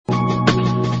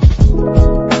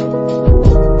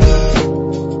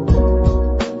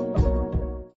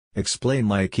Explain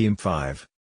ELI5.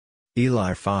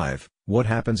 ELI5, what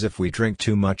happens if we drink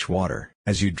too much water?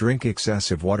 As you drink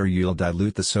excessive water you'll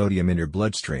dilute the sodium in your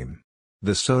bloodstream.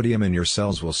 The sodium in your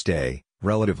cells will stay,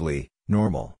 relatively,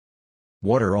 normal.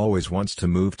 Water always wants to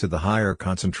move to the higher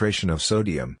concentration of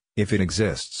sodium, if it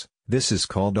exists. This is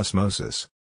called osmosis.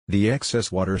 The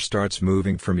excess water starts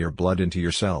moving from your blood into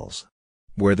your cells.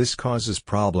 Where this causes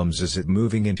problems is it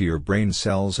moving into your brain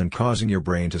cells and causing your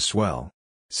brain to swell.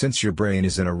 Since your brain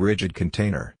is in a rigid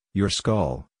container, your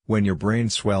skull, when your brain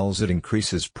swells it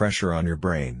increases pressure on your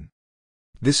brain.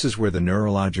 This is where the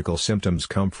neurological symptoms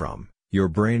come from, your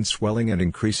brain swelling and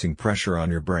increasing pressure on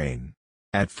your brain.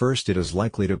 At first it is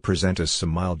likely to present as some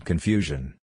mild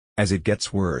confusion. As it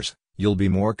gets worse, you'll be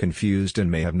more confused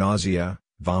and may have nausea,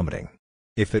 vomiting.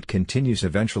 If it continues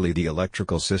eventually the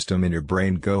electrical system in your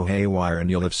brain go haywire and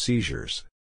you'll have seizures.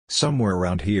 Somewhere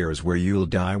around here is where you'll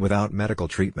die without medical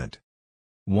treatment.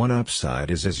 One upside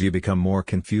is as you become more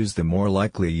confused the more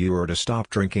likely you are to stop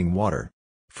drinking water.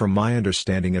 From my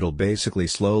understanding it'll basically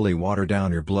slowly water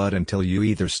down your blood until you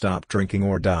either stop drinking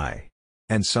or die.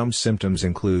 And some symptoms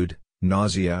include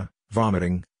nausea,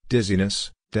 vomiting,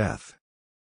 dizziness, death.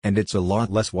 And it's a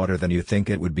lot less water than you think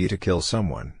it would be to kill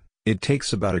someone. It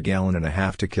takes about 1.5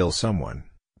 gallons to kill someone.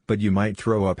 But you might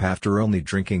throw up after only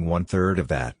drinking 1/3 of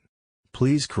that.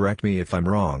 Please correct me if I'm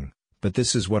wrong, but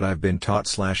this is what I've been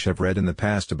taught/have read in the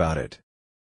past about it.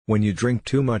 When you drink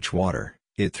too much water,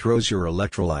 it throws your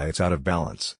electrolytes out of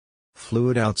balance.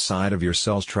 Fluid outside of your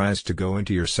cells tries to go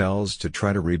into your cells to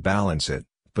try to rebalance it,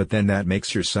 but then that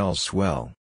makes your cells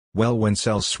swell. Well, when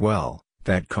cells swell,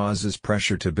 that causes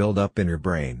pressure to build up in your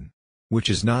brain. Which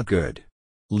is not good.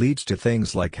 Leads to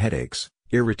things like headaches,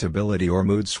 irritability or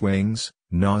mood swings,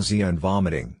 nausea and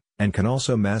vomiting, and can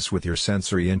also mess with your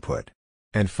sensory input.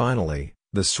 And finally,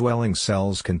 the swelling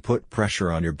cells can put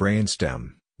pressure on your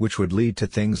brainstem, which would lead to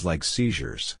things like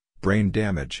seizures, brain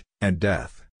damage, and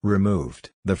death.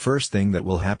 Removed. The first thing that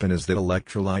will happen is that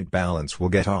electrolyte balance will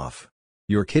get off.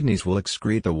 Your kidneys will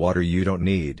excrete the water you don't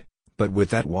need, but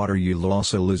with that water you'll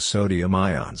also lose sodium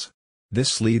ions.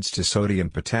 This leads to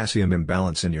sodium-potassium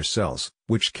imbalance in your cells,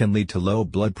 which can lead to low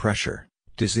blood pressure,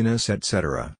 dizziness,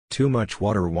 etc. Too much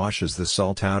water washes the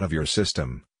salt out of your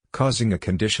system, causing a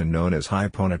condition known as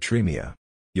hyponatremia.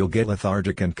 You'll get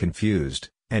lethargic and confused,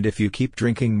 and if you keep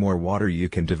drinking more water you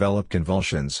can develop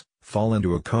convulsions, fall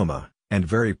into a coma, and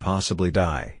very possibly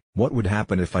die. What would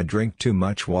happen if I drink too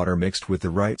much water mixed with the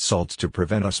right salts to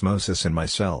prevent osmosis in my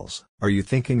cells? Are you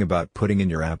thinking about putting in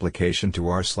your application to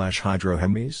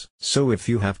r/hydrohemies? So if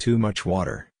you have too much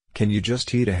water, can you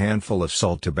just eat a handful of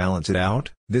salt to balance it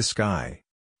out? This guy,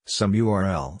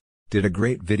 subreddit, did a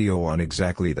great video on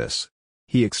exactly this.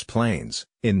 He explains,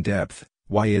 in depth,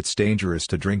 why it's dangerous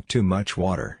to drink too much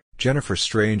water. Jennifer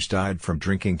Strange died from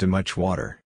drinking too much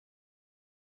water.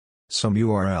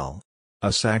 Subreddit.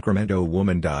 A Sacramento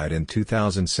woman died in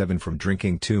 2007 from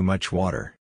drinking too much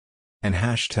water. And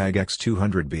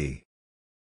 #X200B.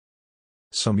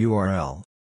 Subreddit.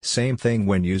 Same thing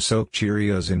when you soak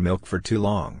Cheerios in milk for too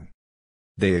long.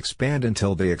 They expand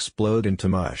until they explode into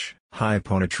mush.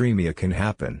 Hyponatremia can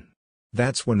happen.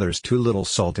 That's when there's too little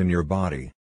salt in your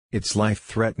body. It's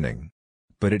life-threatening.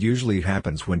 But it usually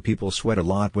happens when people sweat a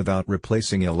lot without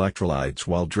replacing electrolytes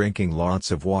while drinking lots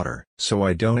of water. So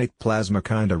I donate plasma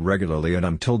kinda regularly and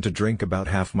I'm told to drink about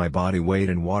half my body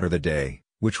weight in water the day,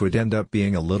 which would end up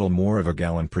being a little more of 1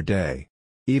 gallon per day.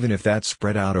 Even if that's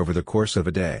spread out over the course of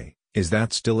a day, is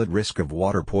that still at risk of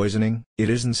water poisoning? It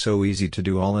isn't so easy to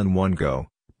do all in one go,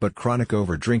 but chronic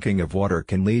overdrinking of water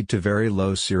can lead to very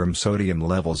low serum sodium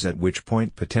levels at which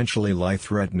point potentially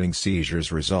life-threatening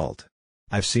seizures result.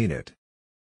 I've seen it.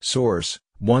 Source: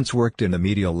 once worked in the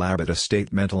media lab at a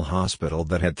state mental hospital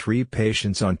that had 3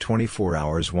 patients on 24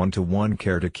 hours one-to-one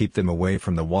care to keep them away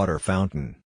from the water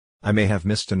fountain. I may have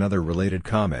missed another related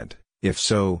comment. If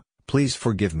so, please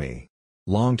forgive me.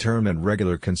 Long-term and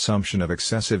regular consumption of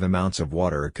excessive amounts of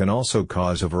water can also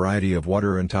cause a variety of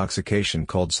water intoxication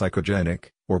called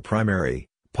psychogenic, or primary,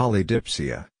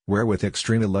 polydipsia, where with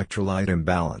extreme electrolyte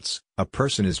imbalance, a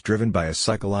person is driven by a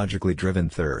psychologically driven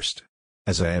thirst.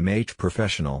 As a MH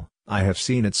professional, I have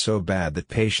seen it so bad that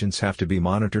patients have to be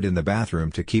monitored in the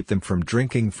bathroom to keep them from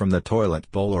drinking from the toilet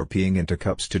bowl or peeing into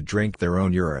cups to drink their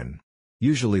own urine.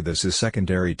 Usually this is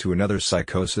secondary to another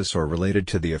psychosis or related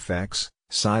to the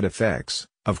side effects,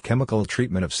 of chemical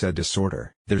treatment of said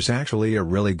disorder. There's actually a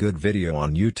really good video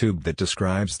on YouTube that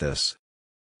describes this.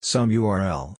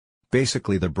 Subreddit.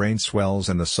 Basically the brain swells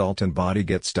and the salt in body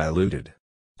gets diluted.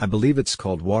 I believe it's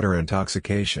called water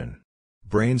intoxication.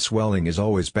 Brain swelling is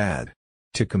always bad.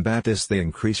 To combat this they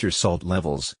increase your salt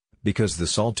levels, Because the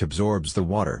salt absorbs the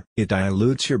water, it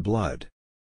dilutes your blood.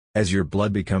 As your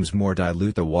blood becomes more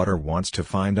dilute, the water wants to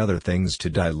find other things to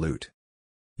dilute.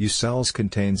 Your cells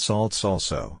contain salts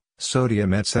also,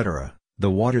 sodium etc. The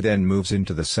water then moves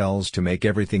into the cells to make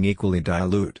everything equally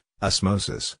dilute,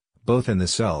 osmosis, both in the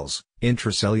cells,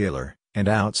 intracellular, and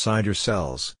outside your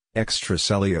cells,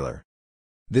 extracellular.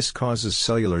 This causes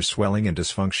cellular swelling and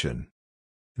dysfunction.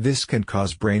 This can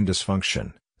cause brain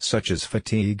dysfunction, such as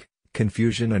fatigue,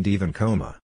 confusion and even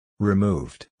coma.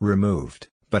 Removed.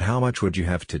 But how much would you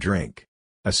have to drink?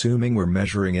 Assuming we're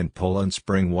measuring in Poland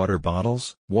Spring water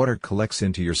bottles, water collects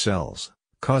into your cells,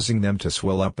 causing them to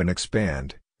swell up and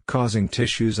expand, causing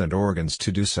tissues and organs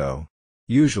to do so.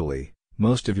 Usually,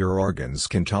 most of your organs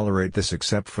can tolerate this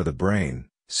except for the brain,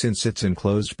 since it's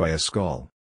enclosed by a skull.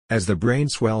 As the brain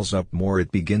swells up more,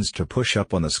 it begins to push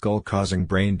up on the skull, causing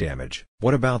brain damage.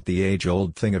 What about the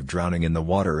age-old thing of drowning in the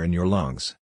water in your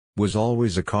lungs? Was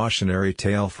always a cautionary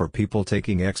tale for people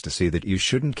taking ecstasy that you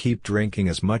shouldn't keep drinking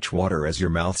as much water as your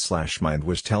mouth/mind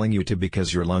was telling you to,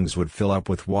 because your lungs would fill up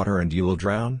with water and you will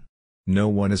drown? No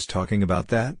one is talking about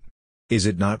that? Is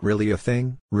it not really a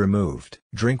thing? Removed.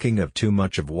 Drinking of too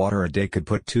much of water a day could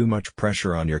put too much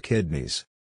pressure on your kidneys.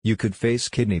 You could face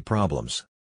kidney problems.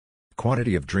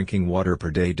 Quantity of drinking water per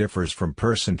day differs from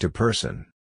person to person.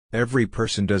 Every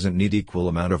person doesn't need equal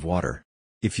amount of water.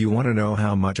 If you want to know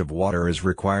how much of water is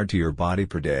required to your body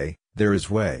per day, there is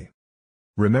way.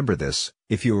 Remember this: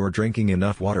 if you are drinking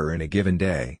enough water in a given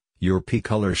day, your pee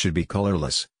color should be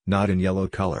colorless, not in yellow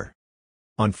color.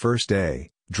 On first day,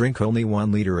 drink only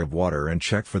 1 liter of water and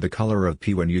check for the color of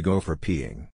pee when you go for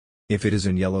peeing. If it is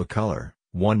in yellow color,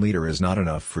 1 liter is not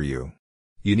enough for you.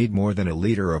 You need more than a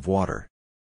liter of water.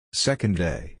 Second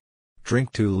day.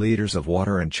 Drink 2 liters of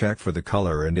water and check for the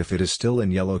color, and if it is still in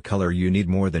yellow color, you need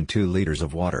more than 2 liters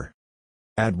of water.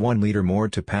 Add 1 liter more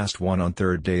to past one on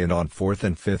third day and on fourth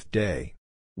and fifth day.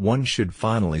 One should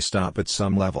finally stop at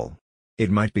some level. It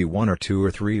might be 1 or 2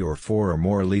 or 3 or 4 or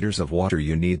more liters of water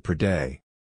you need per day.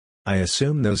 I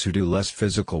assume those who do less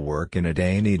physical work in a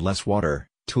day need less water,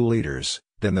 2 liters,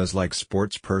 than those like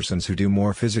sports persons who do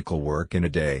more physical work in a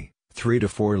day, 3 to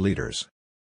 4 liters.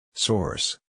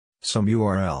 Source: some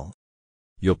URL.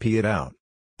 You'll pee it out.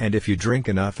 And if you drink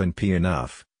enough and pee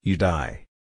enough, you die.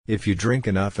 If you drink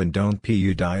enough and don't pee,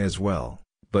 you die as well,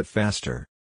 but faster.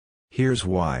 Here's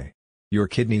why. Your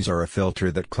kidneys are a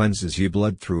filter that cleanses your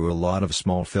blood through a lot of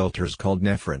small filters called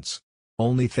nephrons.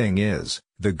 Only thing is,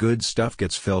 the good stuff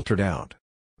gets filtered out.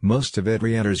 Most of it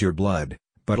re-enters your blood,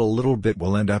 but a little bit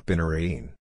will end up in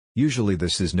urine. Usually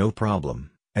this is no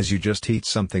problem, as you just heat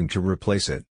something to replace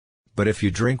it. But if you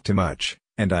drink too much,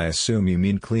 and I assume you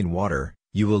mean clean water,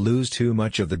 you will lose too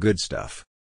much of the good stuff.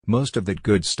 Most of that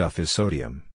good stuff is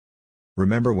sodium.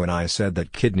 Remember when I said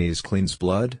that kidneys cleans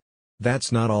blood?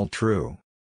 That's not all true.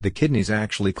 The kidneys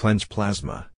actually cleanse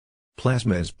plasma.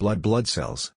 Plasma is blood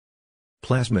cells.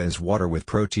 Plasma is water with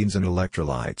proteins and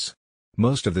electrolytes.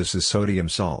 Most of this is sodium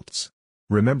salts.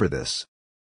 Remember this.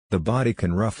 The body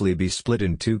can roughly be split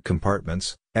in 2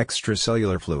 compartments,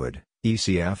 extracellular fluid,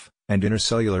 ECF, and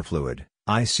intercellular fluid,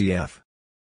 ICF.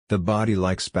 The body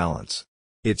likes balance.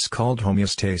 It's called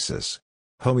homeostasis.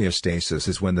 Homeostasis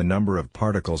is when the number of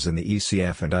particles in the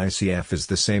ECF and ICF is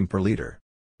the same per liter.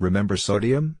 Remember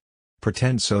sodium?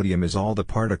 Pretend sodium is all the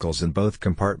particles in both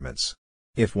compartments.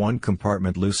 If one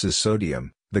compartment loses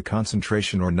sodium, the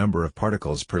concentration or number of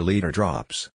particles per liter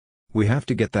drops. We have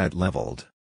to get that leveled.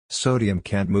 Sodium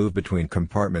can't move between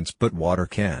compartments, but water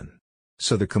can.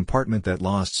 So the compartment that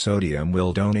lost sodium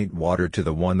will donate water to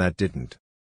the one that didn't.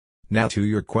 Now to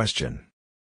your question.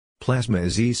 Plasma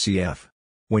is ECF.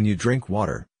 When you drink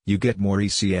water, you get more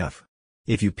ECF.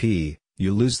 If you pee,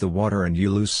 you lose the water and you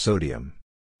lose sodium.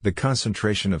 The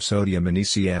concentration of sodium in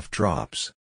ECF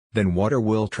drops. Then water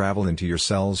will travel into your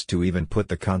cells to even put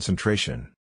the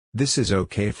concentration. This is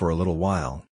okay for a little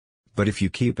while. But if you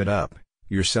keep it up,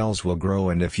 your cells will grow,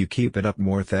 and if you keep it up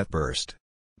more, that burst.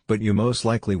 But you most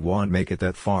likely won't make it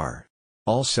that far.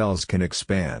 All cells can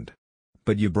expand.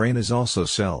 But your brain is also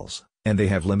cells, and they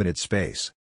have limited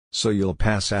space. So you'll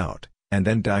pass out, and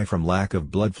then die from lack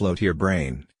of blood flow to your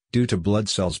brain, due to blood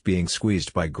cells being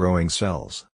squeezed by growing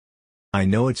cells. I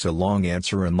know it's a long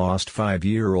answer and lost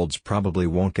 5-year-olds probably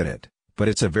won't get it, but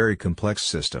it's a very complex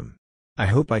system. I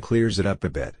hope I clears it up a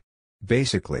bit.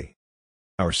 Basically,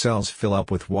 our cells fill up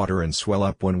with water and swell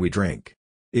up when we drink.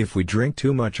 If we drink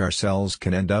too much, our cells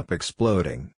can end up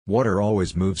exploding. Water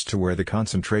always moves to where the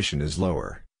concentration is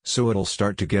lower, so it'll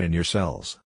start to get in your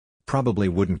cells. Probably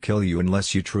wouldn't kill you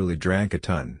unless you truly drank a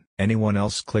ton. Anyone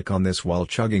else click on this while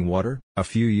chugging water? A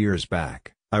few years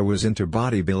back, I was into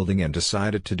bodybuilding and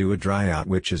decided to do a tryout,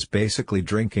 which is basically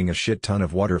drinking a shit ton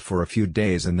of water for a few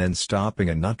days and then stopping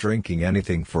and not drinking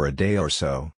anything for a day or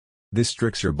so. This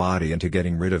tricks your body into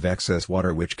getting rid of excess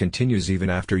water, which continues even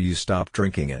after you stop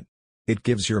drinking it. It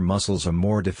gives your muscles a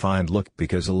more defined look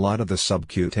because a lot of the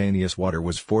subcutaneous water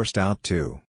was forced out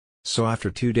too. So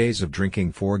after 2 days of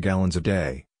drinking 4 gallons a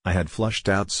day, I had flushed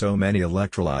out so many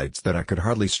electrolytes that I could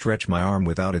hardly stretch my arm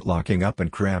without it locking up and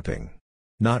cramping.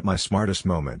 Not my smartest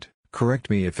moment,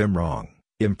 correct me if I'm wrong,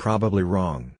 I'm probably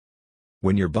wrong.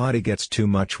 When your body gets too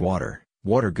much water,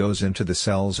 water goes into the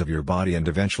cells of your body and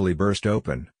eventually burst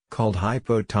open, called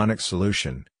hypotonic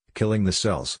solution, killing the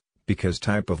cells, because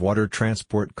type of water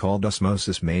transport called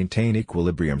osmosis maintain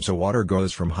equilibrium, so water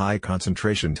goes from high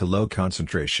concentration to low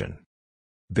concentration.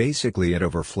 Basically it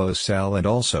overflows cell, and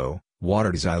also,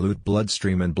 water dilute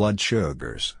bloodstream and blood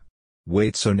sugars.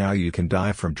 Wait, so now you can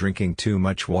die from drinking too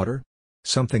much water?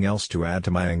 Something else to add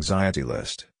to my anxiety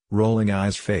list, rolling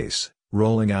eyes face,